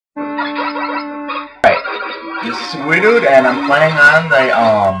This is Squidward, and I'm playing on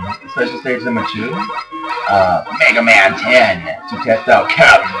the special stage number 2, Mega Man 10, to test out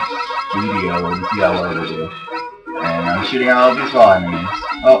Captain's Studio to see how well they do. And I'm shooting all of these ball enemies.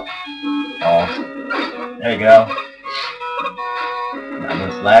 Oh, there you go. Now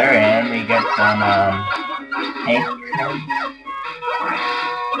this ladder, and we get some paint cones.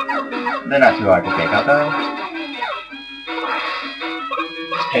 They're not too hard to take out though.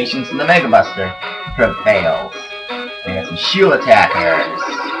 Patience in the Mega Buster prevails. We got some shield attackers.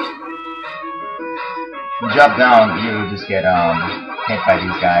 You jump down, you just get hit by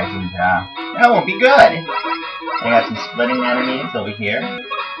these guys, and that won't be good. We got some splitting enemies over here.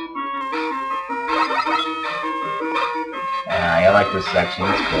 I like this section,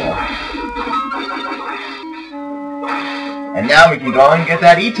 it's cool. And now we can go and get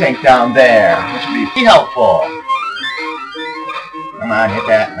that E-Tank down there, which would be pretty helpful. Come on, hit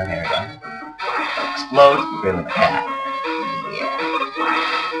that. Oh, here we go. Explodes, bigger than a cat.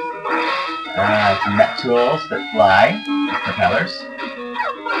 Yeah. Some net tools that fly, propellers.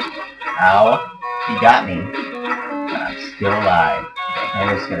 Ow, he got me. But I'm still alive.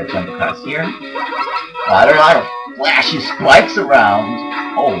 I'm just gonna jump across here. Oh, there are a lot of flashy spikes around.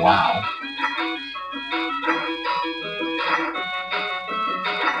 Oh, wow.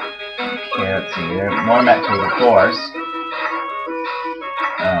 Okay, let's see. There are more net tools, of course.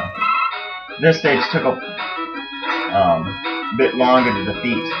 This stage took a bit longer to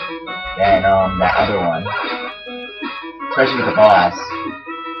defeat than that other one, especially with the boss.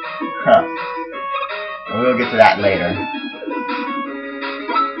 Huh. We'll get to that later.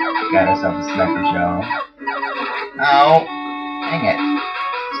 Got ourselves a Sniper Joe. Oh, dang it!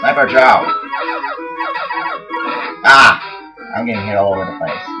 Sniper Joe. Ah, I'm getting hit all over the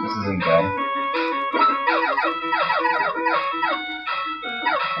place. This isn't good.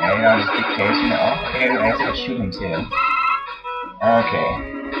 Okay, you know, just keep chasing it. Oh, okay, I guess I can shoot him too. Okay.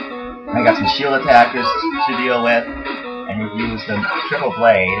 I got some shield attackers to deal with, and if you use the triple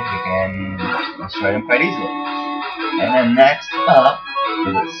blade, you can destroy them quite easily. And then next up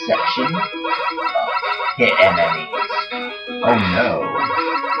is a section of hit enemies. Oh no.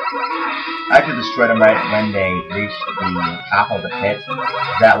 I could destroy them right when they reach the top of the pit.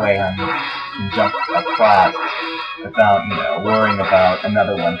 That way I can jump across without, you know, worrying about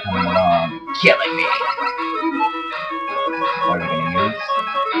another one coming along killing me. What are we gonna use?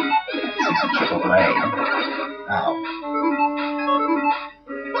 Let's use some triple blade. Ow.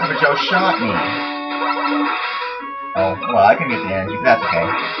 Sniper Joe shot me. Oh, well, I can get the energy, but that's okay.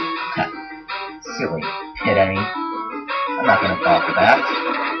 Silly pit enemy. I'm not gonna fall for that.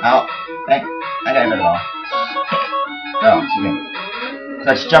 Oh, I got rid of it all. Oh, excuse me. So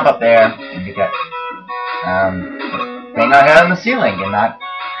let's jump up there and get that. Bang our head on the ceiling and not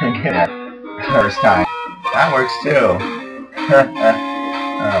get it first time. That works too.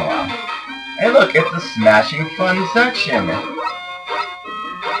 Oh wow. Hey look, it's a smashing fun section.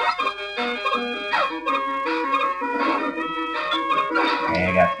 Okay, I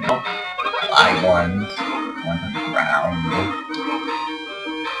got some fly ones. One on the ground.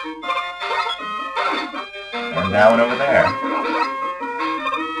 And that one over there.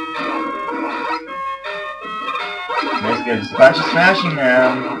 Basically, just a bunch of smashing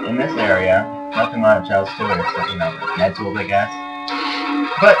in this area. Nothing much else to it except, you know, net tools, I guess.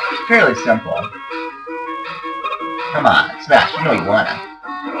 But fairly simple. Come on, smash. You know you wanna.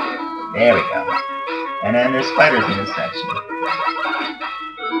 There we go. And then there's spiders in this section.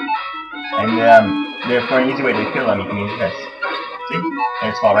 And therefore, an easy way to kill them, you can use this. See? They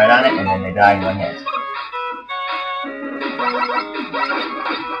just fall right on it, and then they die in one hit.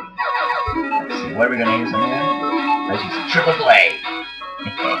 Let's see, what are we gonna use on here? Let's use a triple blade.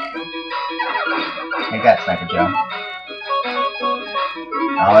 Take that, Sniper Joe.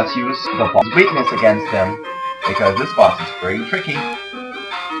 Now let's use the boss's weakness against him, because this boss is pretty tricky.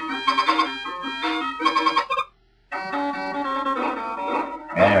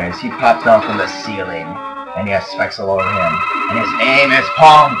 Anyways, he pops down from the ceiling, and he has spikes all over him, and his name is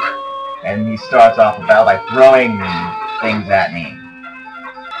Punk! And he starts off the battle by throwing things at me.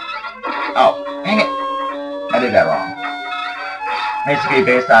 Oh, dang it! I did that wrong. Basically,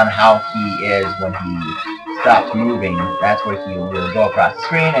 based on how he is when he stops moving, that's where he will go across the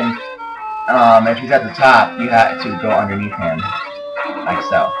screen, and if he's at the top, you have to go underneath him, like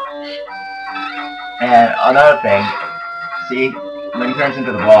so. And another thing, see, when he turns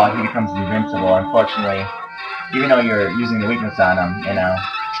into the ball, he becomes invincible. Unfortunately, even though you're using the weakness on him, you know,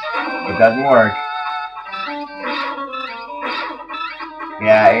 it doesn't work.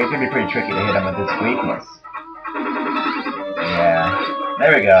 Yeah, it can be pretty tricky to hit him with this weakness. Yeah,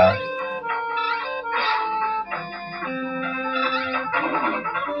 there we go.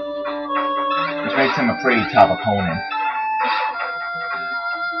 makes him a pretty tough opponent.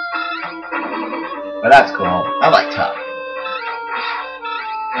 But that's cool. I like tough.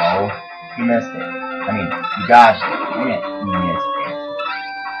 Oh, he missed it. I mean, he dodged it. I mean, he missed it.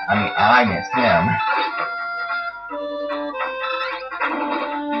 I mean, I missed him.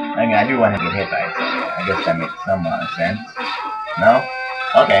 I mean, I do want to get hit by it, so I guess that makes some sense. No?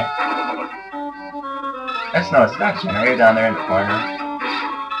 Okay. That's no, it's not generator down there in the corner.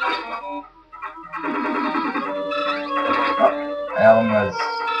 Oh,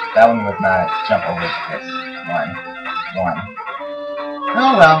 that one was not a jump over this one.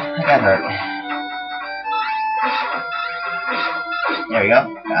 Oh well, I got hurt. There we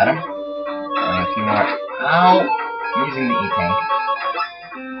go, got him. Only a few more. Ow! I'm using the E-tank.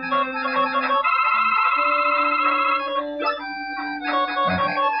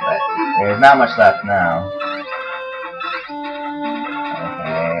 Okay, but there's not much left now.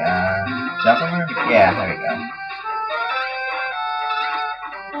 Okay, jump over? Yeah, there we go.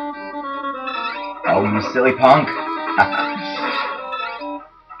 Oh, you silly punk!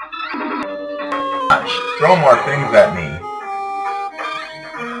 Throw more things at me.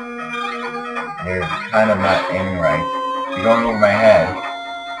 You're kind of not aiming right. You're going over my head.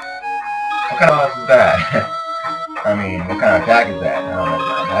 What kind of boss is that? I mean, what kind of attack is that? Oh, never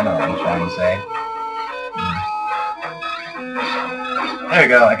mind. I know what you're trying to say. There we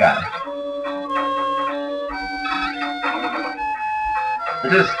go, I got it.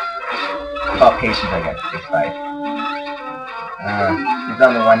 It's just about patience, I guess, this fight. He's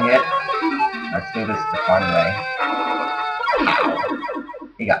done the one hit. Let's do this the fun way.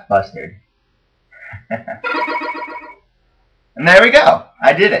 He got busted. And there we go!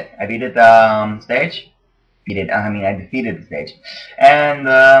 I did it. I beat the stage. I defeated the stage. And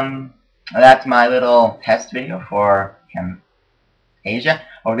that's my little test video for camtasia.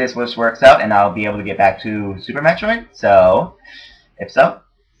 Hope this works out, and I'll be able to get back to Super Metroid. So, if so,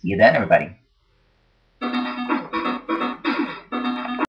 see you then, everybody.